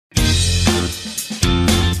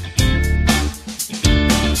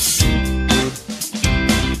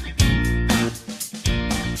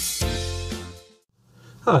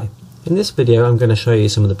Hi, in this video I'm going to show you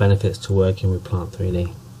some of the benefits to working with Plant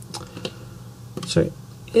 3D. So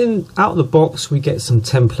out of the box we get some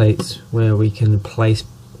templates where we can place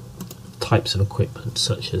types of equipment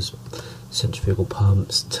such as centrifugal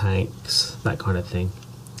pumps, tanks, that kind of thing.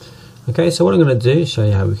 Okay, so what I'm going to do is show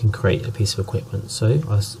you how we can create a piece of equipment. So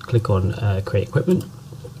I'll click on create equipment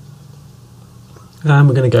and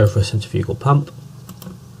we're going to go for a centrifugal pump.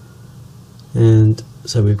 And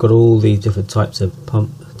so we've got all these different types of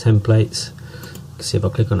pump templates. You can see if I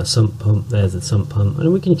click on a sump pump, there's the sump pump,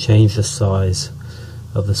 and we can change the size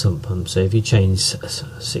of the sump pump. So if you change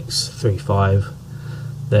 635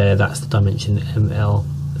 there, that's the dimension ML,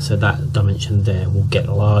 so that dimension there will get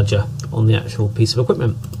larger on the actual piece of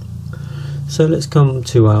equipment. So let's come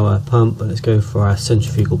to our pump and let's go for our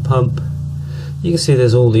centrifugal pump. You can see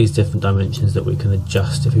there's all these different dimensions that we can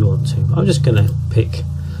adjust if we want to. I'm just going to pick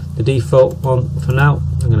the default one for now.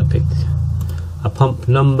 I'm going to pick a pump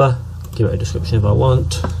number, give it a description if I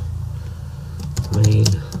want, main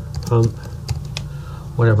pump,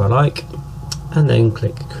 whatever I like, and then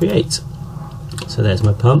click create. So there's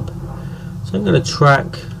my pump. So I'm going to track,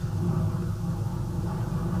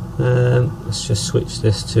 let's just switch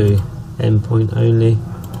this to endpoint only.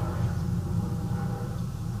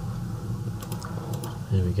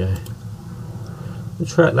 There we go. We'll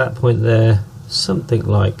track that point there, something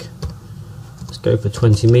like, let's go for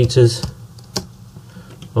 20 meters.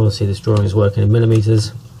 Obviously this drawing is working in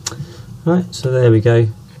millimeters. Right, so there we go,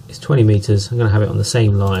 it's 20 meters. I'm going to have it on the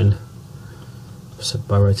same line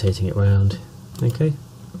by rotating it round. Okay,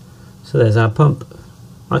 so there's our pump.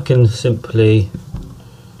 I can simply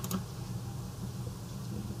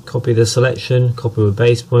copy the selection, copy a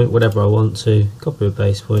base point, whatever I want to, copy a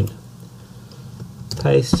base point,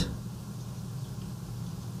 paste.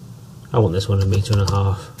 I want this one 1.5 meters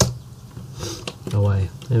away.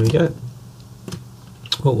 There we go.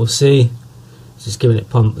 What we'll see is just giving it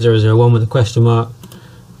pump 001 with a question mark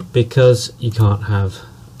because you can't have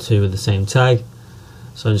two with the same tag.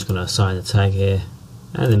 So I'm just going to assign the tag here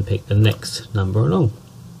and then pick the next number along.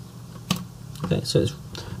 Okay, so it's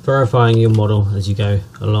verifying your model as you go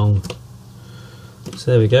along.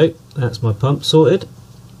 So there we go, that's my pump sorted.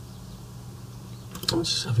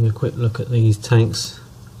 Just having a quick look at these tanks.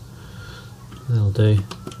 That'll do.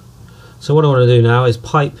 So what I want to do now is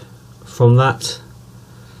pipe from that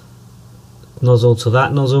nozzle to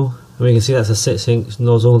that nozzle, and we can see that's a 6-inch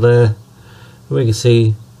nozzle there, and we can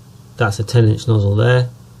see that's a 10-inch nozzle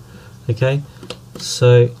there. Okay,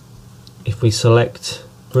 so if we select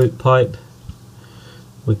root pipe,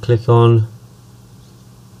 we click on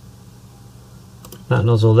that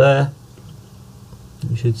nozzle there,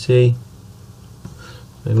 you should see,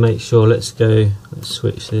 and make sure, let's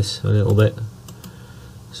switch this a little bit.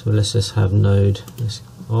 So let's just have node this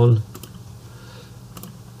on.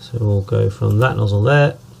 So we'll go from that nozzle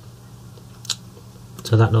there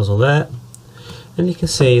to that nozzle there, and you can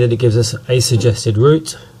see that it gives us a suggested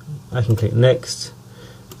route. I can click next,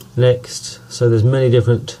 next, so there's many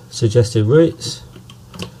different suggested routes.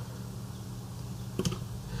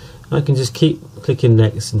 I can just keep clicking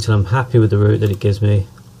next until I'm happy with the route that it gives me.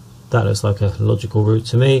 That looks like a logical route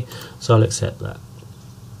to me, so I'll accept that.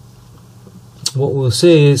 What we'll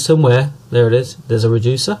see is somewhere, there it is, there's a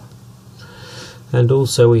reducer, and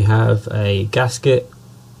also we have a gasket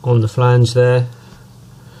on the flange there.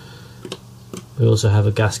 We also have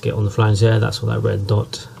a gasket on the flange there, that's what that red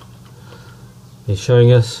dot is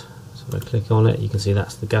showing us. So if I click on it, you can see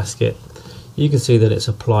that's the gasket. You can see that it's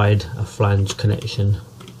applied a flange connection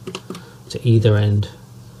to either end.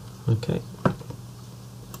 Okay.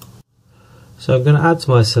 So I'm going to add to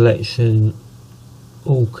my selection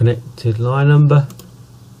all connected line number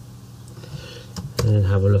and then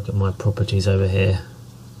have a look at my properties over here.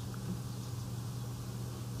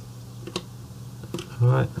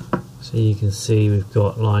 Alright, so you can see we've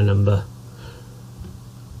got line number,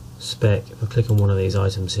 spec. If I click on one of these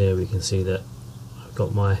items here, we can see that I've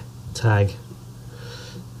got my tag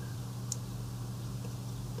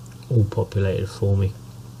all populated for me.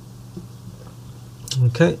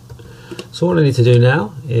 Okay, so what I need to do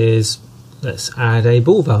now is let's add a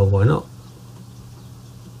ball valve, why not?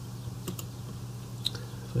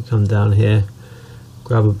 If I come down here,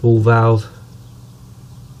 grab a ball valve,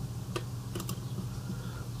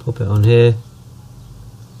 pop it on here.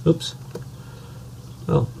 Oops.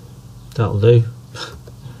 Oh, that'll do.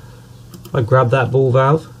 If I grab that ball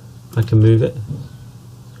valve, I can move it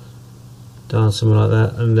down something like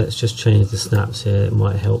that, and let's just change the snaps here, it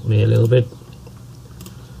might help me a little bit.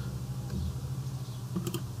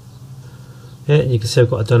 Yeah, you can see I've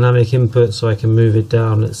got a dynamic input, so I can move it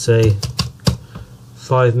down, let's say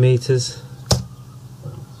 5 meters.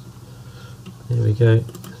 go.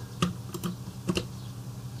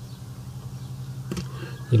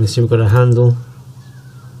 You can see we've got a handle.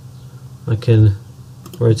 I can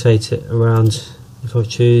rotate it around if I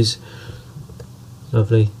choose.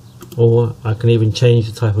 Lovely. Or I can even change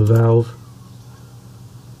the type of valve.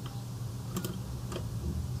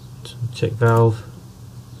 Check valve.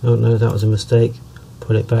 Oh no, that was a mistake.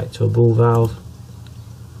 Put it back to a ball valve.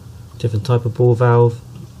 Different type of ball valve.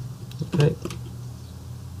 Okay.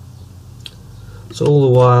 So all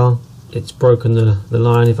the while it's broken the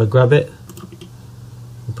line. If I grab it,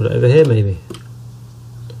 I'll put it over here maybe.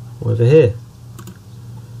 Or over here.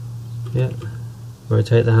 Yeah.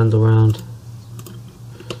 Rotate the handle round.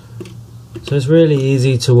 So it's really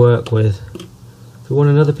easy to work with. If you want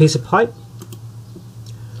another piece of pipe,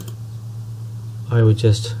 I would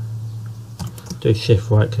just do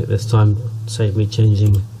shift right click this time, save me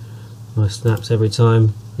changing my snaps every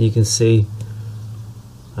time. You can see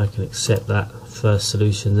I can accept that first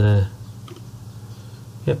solution there.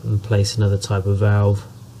 Yep, and place another type of valve,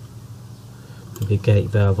 maybe a gate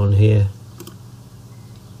valve on here.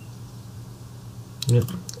 Yep,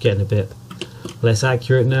 getting a bit less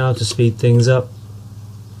accurate now to speed things up.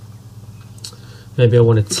 Maybe I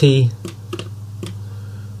want a T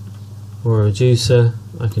or a reducer.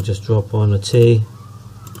 I can just drop on a T,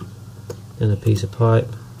 then a piece of pipe,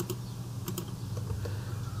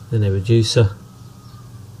 then a reducer,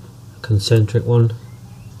 a concentric one,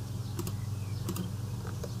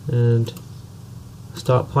 and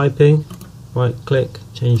start piping. Right click,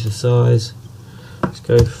 change the size. Let's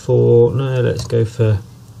go for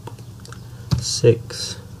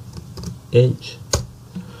 6 inch.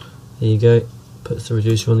 There you go. Puts the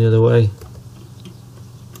reducer on the other way.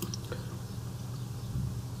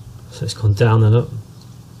 So it's gone down and up.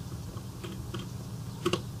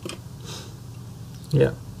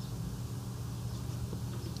 Yeah.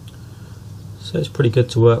 So it's pretty good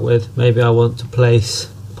to work with. Maybe I want to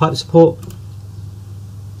place pipe support.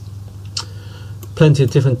 Plenty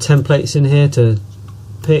of different templates in here to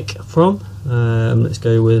pick from. Let's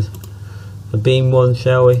go with a beam one,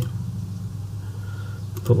 shall we?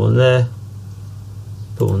 Put one there,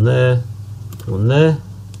 put one there, put one there.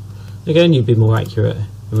 Again, you'd be more accurate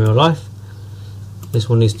in real life. This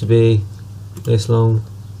one needs to be this long.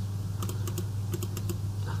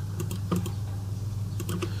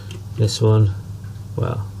 This one,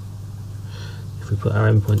 well, if we put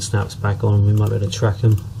our endpoint snaps back on, we might be able to track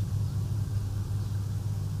them.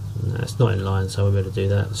 No, it's not in line, so we'll be able to do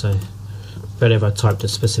that. So better if I typed a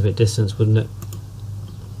specific distance, wouldn't it?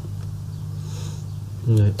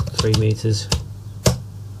 No, 3 meters,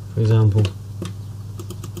 for example.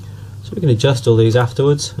 So we can adjust all these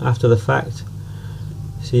afterwards, after the fact.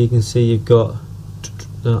 So you can see you've got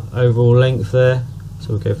the overall length there. So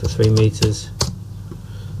we'll go for 3 meters,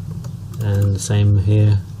 and the same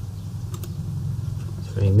here,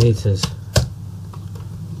 3 meters.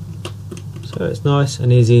 So it's nice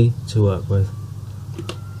and easy to work with.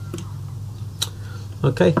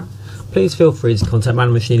 Okay, please feel free to contact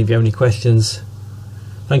Man Machine if you have any questions.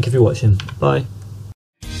 Thank you for watching. Bye.